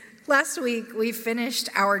Last week, we finished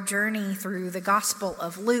our journey through the Gospel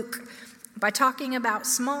of Luke by talking about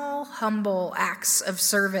small, humble acts of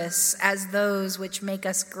service as those which make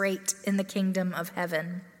us great in the kingdom of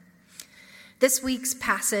heaven. This week's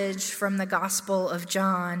passage from the Gospel of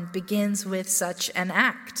John begins with such an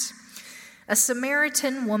act. A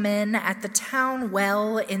Samaritan woman at the town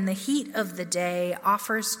well in the heat of the day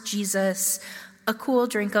offers Jesus a cool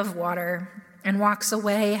drink of water and walks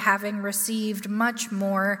away having received much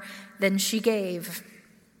more than she gave.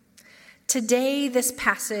 Today, this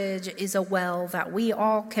passage is a well that we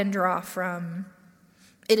all can draw from.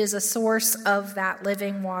 It is a source of that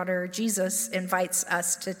living water Jesus invites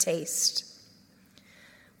us to taste.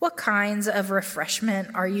 What kinds of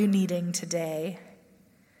refreshment are you needing today?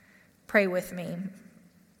 Pray with me.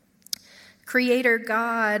 Creator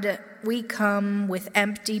God, we come with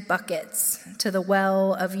empty buckets to the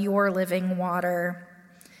well of your living water.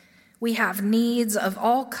 We have needs of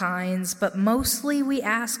all kinds, but mostly we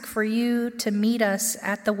ask for you to meet us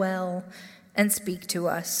at the well and speak to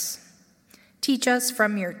us. Teach us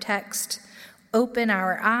from your text. Open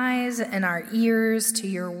our eyes and our ears to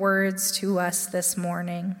your words to us this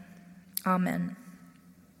morning. Amen.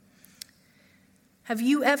 Have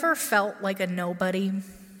you ever felt like a nobody?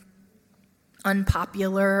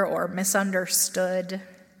 Unpopular or misunderstood,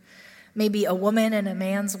 maybe a woman in a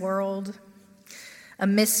man's world, a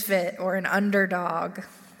misfit or an underdog.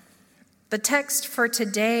 The text for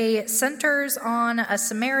today centers on a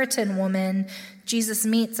Samaritan woman Jesus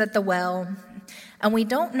meets at the well, and we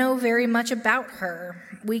don't know very much about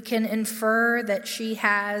her. We can infer that she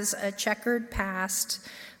has a checkered past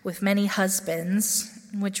with many husbands,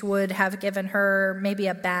 which would have given her maybe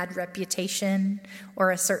a bad reputation or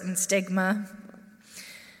a certain stigma.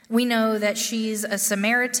 We know that she's a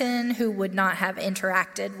Samaritan who would not have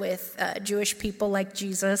interacted with Jewish people like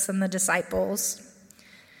Jesus and the disciples.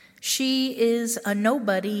 She is a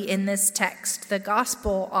nobody in this text. The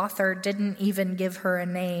gospel author didn't even give her a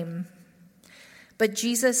name. But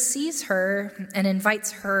Jesus sees her and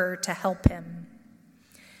invites her to help him.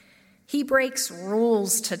 He breaks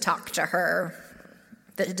rules to talk to her.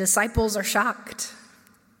 The disciples are shocked.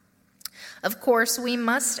 Of course, we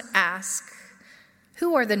must ask,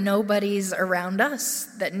 who are the nobodies around us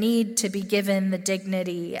that need to be given the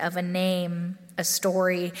dignity of a name, a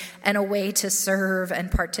story, and a way to serve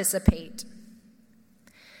and participate?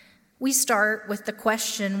 We start with the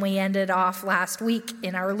question we ended off last week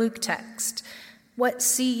in our Luke text. What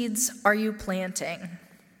seeds are you planting?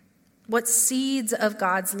 What seeds of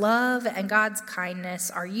God's love and God's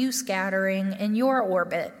kindness are you scattering in your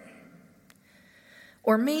orbit?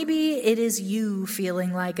 Or maybe it is you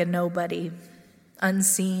feeling like a nobody,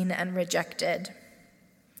 unseen and rejected.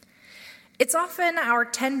 It's often our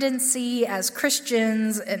tendency as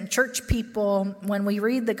Christians and church people when we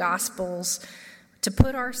read the Gospels to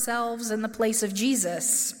put ourselves in the place of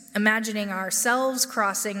Jesus, imagining ourselves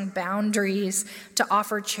crossing boundaries to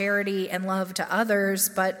offer charity and love to others,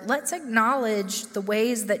 but let's acknowledge the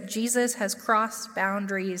ways that Jesus has crossed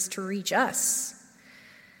boundaries to reach us.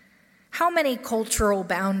 How many cultural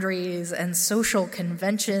boundaries and social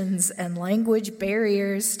conventions and language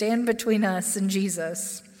barriers stand between us and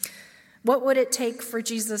Jesus? What would it take for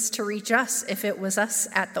Jesus to reach us if it was us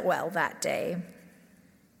at the well that day?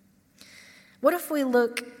 What if we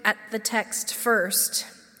look at the text first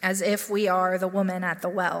as if we are the woman at the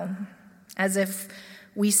well, as if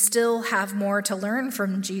we still have more to learn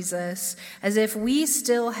from Jesus, as if we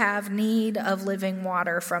still have need of living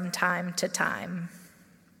water from time to time?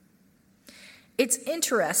 It's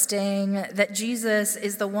interesting that Jesus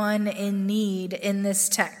is the one in need in this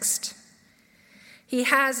text. He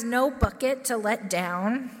has no bucket to let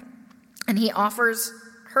down, and he offers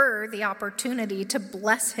her the opportunity to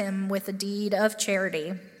bless him with a deed of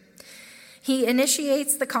charity. He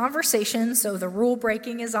initiates the conversation, so the rule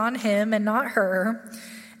breaking is on him and not her.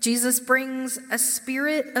 Jesus brings a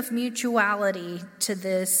spirit of mutuality to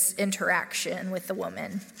this interaction with the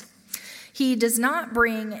woman. He does not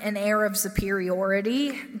bring an air of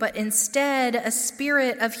superiority, but instead a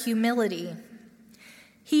spirit of humility.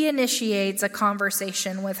 He initiates a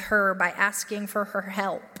conversation with her by asking for her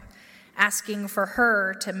help, asking for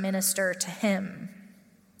her to minister to him.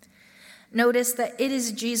 Notice that it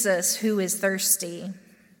is Jesus who is thirsty.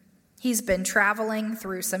 He's been traveling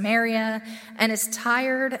through Samaria and is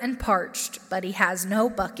tired and parched, but he has no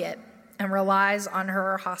bucket and relies on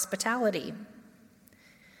her hospitality.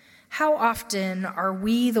 How often are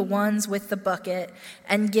we the ones with the bucket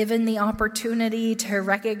and given the opportunity to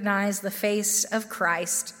recognize the face of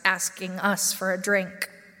Christ asking us for a drink?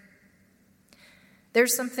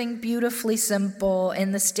 There's something beautifully simple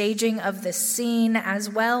in the staging of this scene as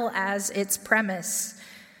well as its premise.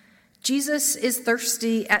 Jesus is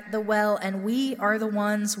thirsty at the well, and we are the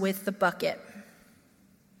ones with the bucket.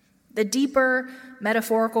 The deeper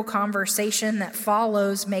metaphorical conversation that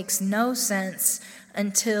follows makes no sense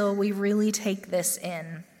until we really take this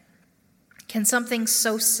in. Can something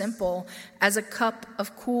so simple as a cup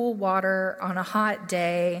of cool water on a hot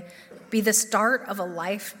day be the start of a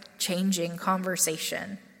life-changing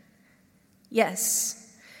conversation?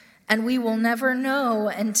 Yes, and we will never know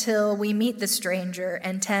until we meet the stranger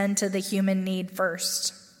and tend to the human need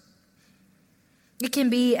first. It can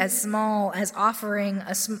be as small as offering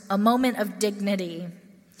a moment of dignity.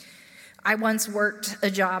 I once worked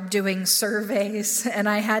a job doing surveys, and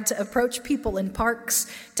I had to approach people in parks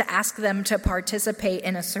to ask them to participate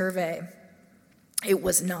in a survey. It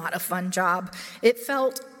was not a fun job. It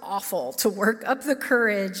felt awful to work up the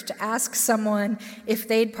courage to ask someone if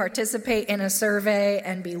they'd participate in a survey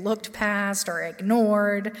and be looked past or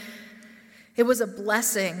ignored. It was a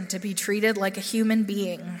blessing to be treated like a human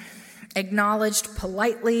being, acknowledged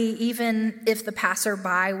politely, even if the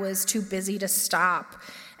passerby was too busy to stop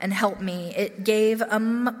and help me. It gave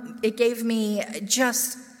me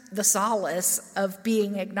just the solace of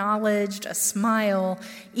being acknowledged, a smile,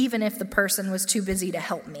 even if the person was too busy to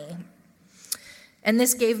help me. And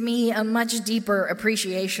this gave me a much deeper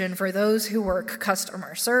appreciation for those who work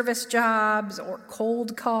customer service jobs or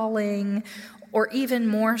cold calling, or even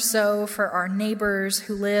more so for our neighbors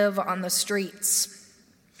who live on the streets.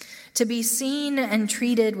 To be seen and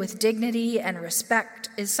treated with dignity and respect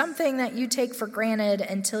is something that you take for granted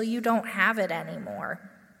until you don't have it anymore.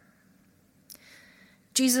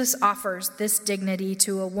 Jesus offers this dignity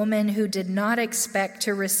to a woman who did not expect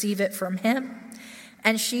to receive it from him,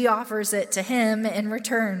 and she offers it to him in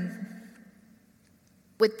return.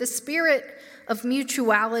 With the spirit of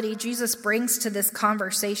mutuality Jesus brings to this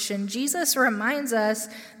conversation, Jesus reminds us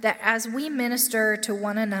that as we minister to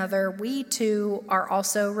one another, we too are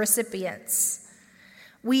also recipients.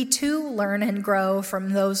 We too learn and grow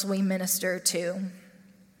from those we minister to.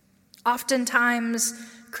 Oftentimes,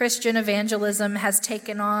 Christian evangelism has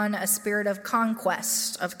taken on a spirit of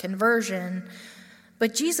conquest, of conversion,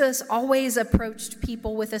 but Jesus always approached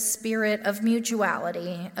people with a spirit of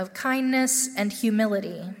mutuality, of kindness and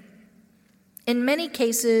humility. In many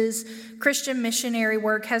cases, Christian missionary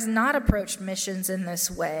work has not approached missions in this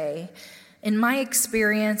way. In my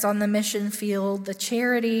experience on the mission field, the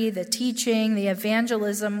charity, the teaching, the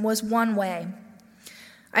evangelism was one way.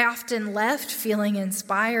 I often left feeling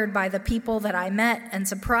inspired by the people that I met and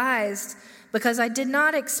surprised because I did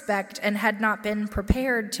not expect and had not been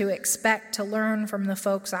prepared to expect to learn from the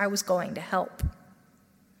folks I was going to help.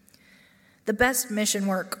 The best mission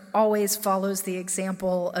work always follows the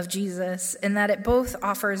example of Jesus in that it both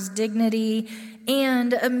offers dignity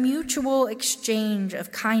and a mutual exchange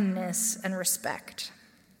of kindness and respect.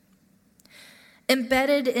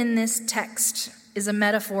 Embedded in this text is a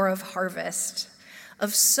metaphor of harvest,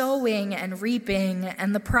 of sowing and reaping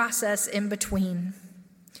and the process in between.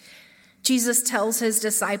 Jesus tells his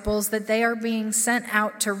disciples that they are being sent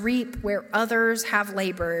out to reap where others have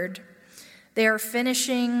labored. They are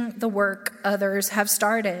finishing the work others have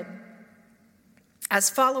started. As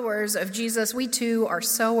followers of Jesus, we too are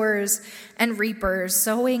sowers and reapers,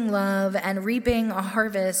 sowing love and reaping a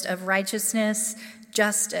harvest of righteousness,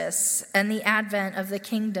 justice, and the advent of the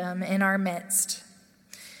kingdom in our midst.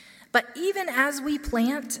 But even as we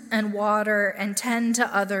plant and water and tend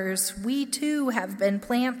to others, we too have been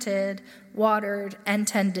planted, watered, and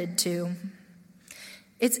tended to.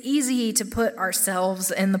 It's easy to put ourselves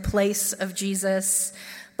in the place of Jesus,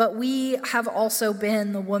 but we have also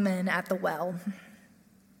been the woman at the well.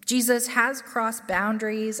 Jesus has crossed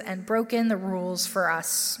boundaries and broken the rules for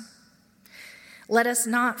us. Let us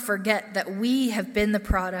not forget that we have been the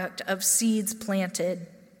product of seeds planted.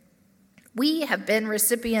 We have been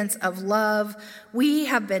recipients of love. We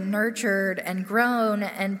have been nurtured and grown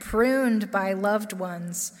and pruned by loved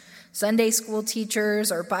ones, Sunday school teachers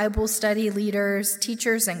or Bible study leaders,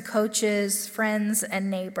 teachers and coaches, friends and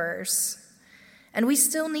neighbors. And we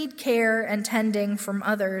still need care and tending from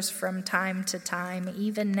others from time to time,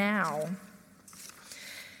 even now.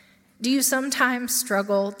 Do you sometimes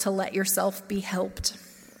struggle to let yourself be helped?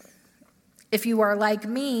 If you are like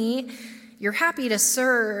me, you're happy to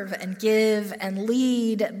serve and give and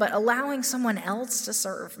lead, but allowing someone else to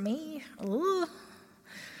serve me? Ooh.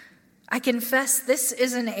 I confess this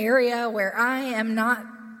is an area where I am not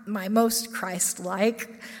my most Christ-like.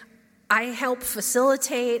 I help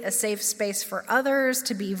facilitate a safe space for others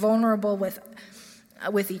to be vulnerable with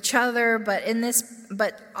with each other,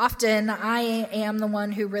 but often I am the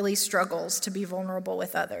one who really struggles to be vulnerable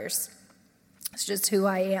with others. It's just who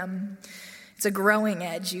I am. It's a growing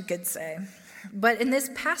edge, you could say. But in this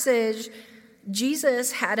passage,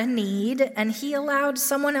 Jesus had a need, and he allowed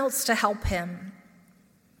someone else to help him.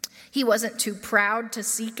 He wasn't too proud to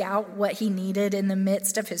seek out what he needed in the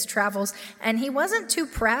midst of his travels, and he wasn't too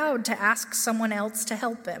proud to ask someone else to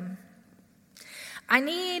help him. I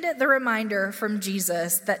need the reminder from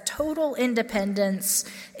Jesus that total independence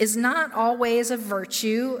is not always a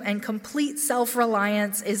virtue, and complete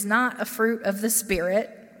self-reliance is not a fruit of the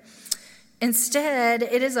Spirit. Instead,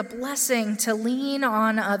 it is a blessing to lean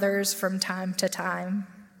on others from time to time.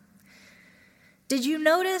 Did you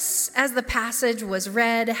notice as the passage was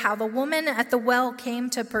read how the woman at the well came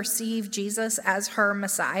to perceive Jesus as her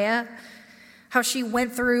Messiah? How she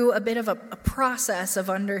went through a bit of a process of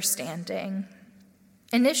understanding.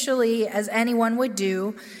 Initially, as anyone would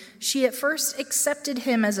do, she at first accepted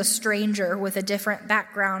him as a stranger with a different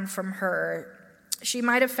background from her. She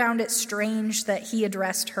might have found it strange that he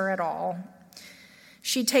addressed her at all.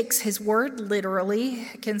 She takes his word literally,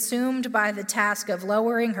 consumed by the task of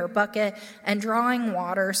lowering her bucket and drawing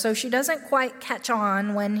water, so she doesn't quite catch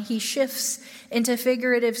on when he shifts into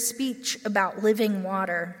figurative speech about living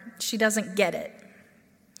water. She doesn't get it.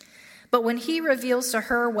 But when he reveals to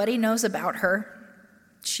her what he knows about her,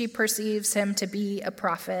 she perceives him to be a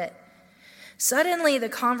prophet. Suddenly, the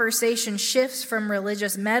conversation shifts from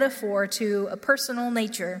religious metaphor to a personal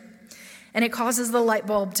nature, and it causes the light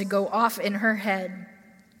bulb to go off in her head.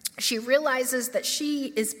 She realizes that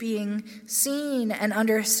she is being seen and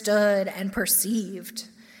understood and perceived,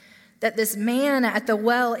 that this man at the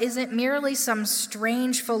well isn't merely some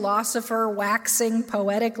strange philosopher waxing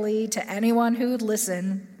poetically to anyone who'd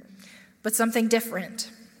listen, but something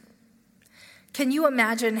different. Can you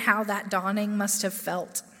imagine how that dawning must have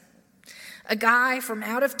felt? A guy from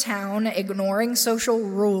out of town ignoring social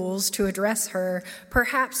rules to address her,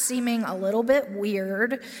 perhaps seeming a little bit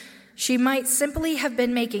weird. She might simply have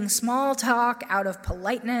been making small talk out of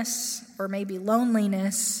politeness or maybe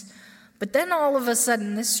loneliness. But then all of a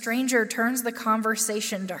sudden, this stranger turns the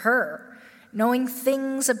conversation to her, knowing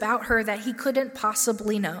things about her that he couldn't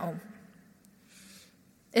possibly know.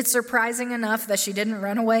 It's surprising enough that she didn't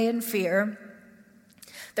run away in fear.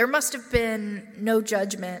 There must have been no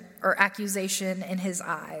judgment or accusation in his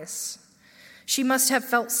eyes. She must have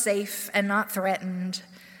felt safe and not threatened.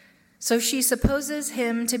 So she supposes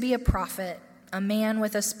him to be a prophet, a man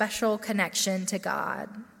with a special connection to God.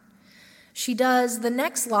 She does the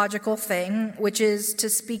next logical thing, which is to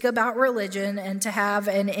speak about religion and to have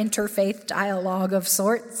an interfaith dialogue of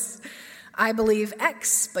sorts. I believe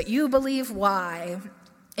X, but you believe Y.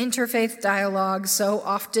 Interfaith dialogue so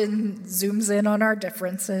often zooms in on our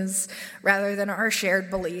differences rather than our shared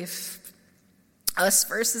belief. Us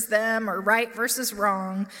versus them, or right versus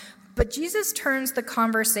wrong. But Jesus turns the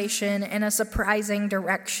conversation in a surprising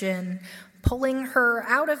direction, pulling her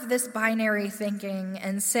out of this binary thinking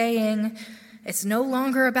and saying, it's no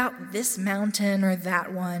longer about this mountain or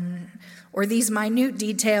that one, or these minute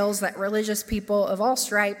details that religious people of all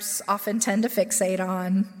stripes often tend to fixate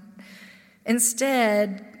on.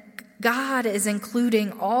 Instead, God is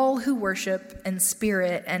including all who worship in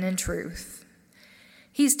spirit and in truth.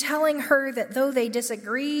 He's telling her that though they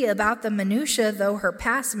disagree about the minutia, though her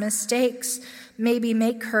past mistakes maybe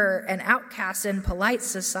make her an outcast in polite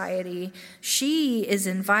society, she is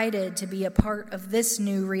invited to be a part of this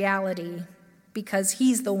new reality because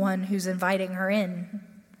he's the one who's inviting her in.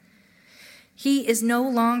 He is no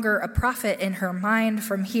longer a prophet in her mind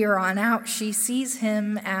from here on out. She sees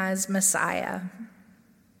him as Messiah.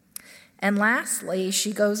 And lastly,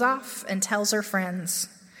 she goes off and tells her friends.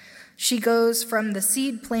 She goes from the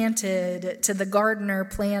seed planted to the gardener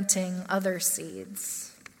planting other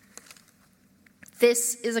seeds.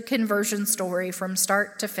 This is a conversion story from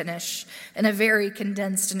start to finish in a very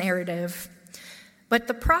condensed narrative. But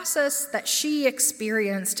the process that she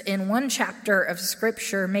experienced in one chapter of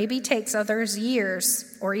Scripture maybe takes others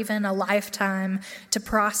years or even a lifetime to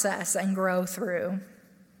process and grow through.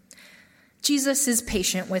 Jesus is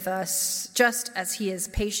patient with us, just as he is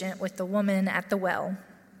patient with the woman at the well,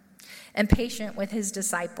 and patient with his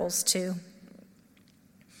disciples too.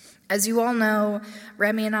 As you all know,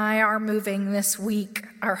 Remy and I are moving this week.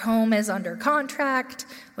 Our home is under contract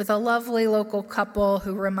with a lovely local couple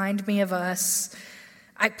who remind me of us.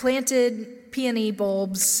 I planted peony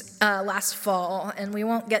bulbs last fall, and we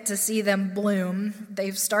won't get to see them bloom.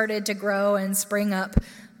 They've started to grow and spring up,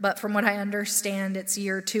 but from what I understand, it's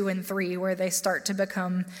year 2 and 3 where they start to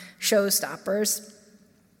become showstoppers.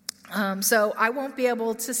 So I won't be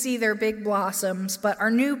able to see their big blossoms, but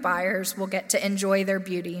our new buyers will get to enjoy their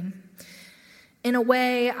beauty. In a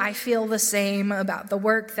way, I feel the same about the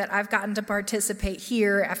work that I've gotten to participate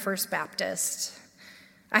here at First Baptist.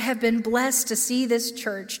 I have been blessed to see this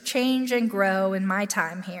church change and grow in my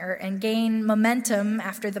time here and gain momentum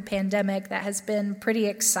after the pandemic that has been pretty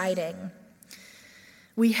exciting.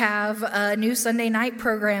 We have a new Sunday night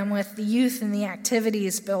program with the youth in the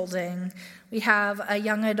activities building. We have a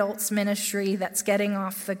young adults ministry that's getting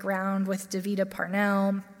off the ground with Davida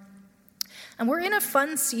Parnell. And we're in a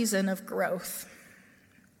fun season of growth.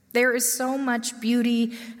 There is so much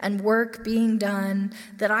beauty and work being done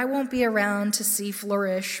that I won't be around to see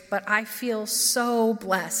flourish, but I feel so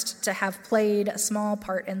blessed to have played a small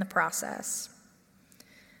part in the process.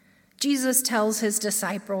 Jesus tells his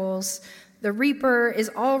disciples, "The reaper is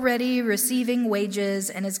already receiving wages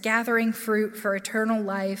and is gathering fruit for eternal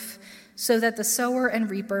life, so that the sower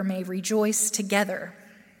and reaper may rejoice together."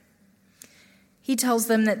 He tells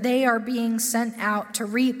them that they are being sent out to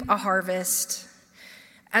reap a harvest.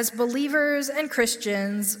 As believers and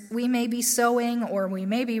Christians, we may be sowing or we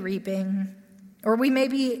may be reaping, or we may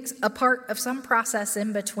be a part of some process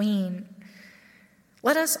in between.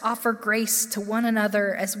 Let us offer grace to one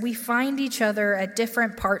another as we find each other at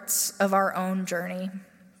different parts of our own journey,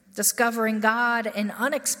 discovering God in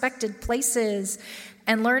unexpected places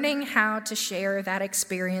and learning how to share that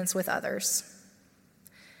experience with others.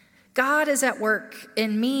 God is at work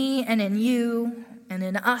in me and in you and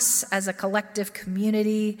in us as a collective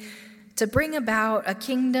community to bring about a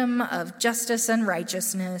kingdom of justice and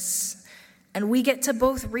righteousness, and we get to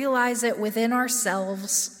both realize it within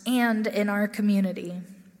ourselves and in our community.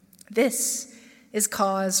 This is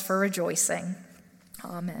cause for rejoicing.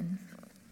 Amen.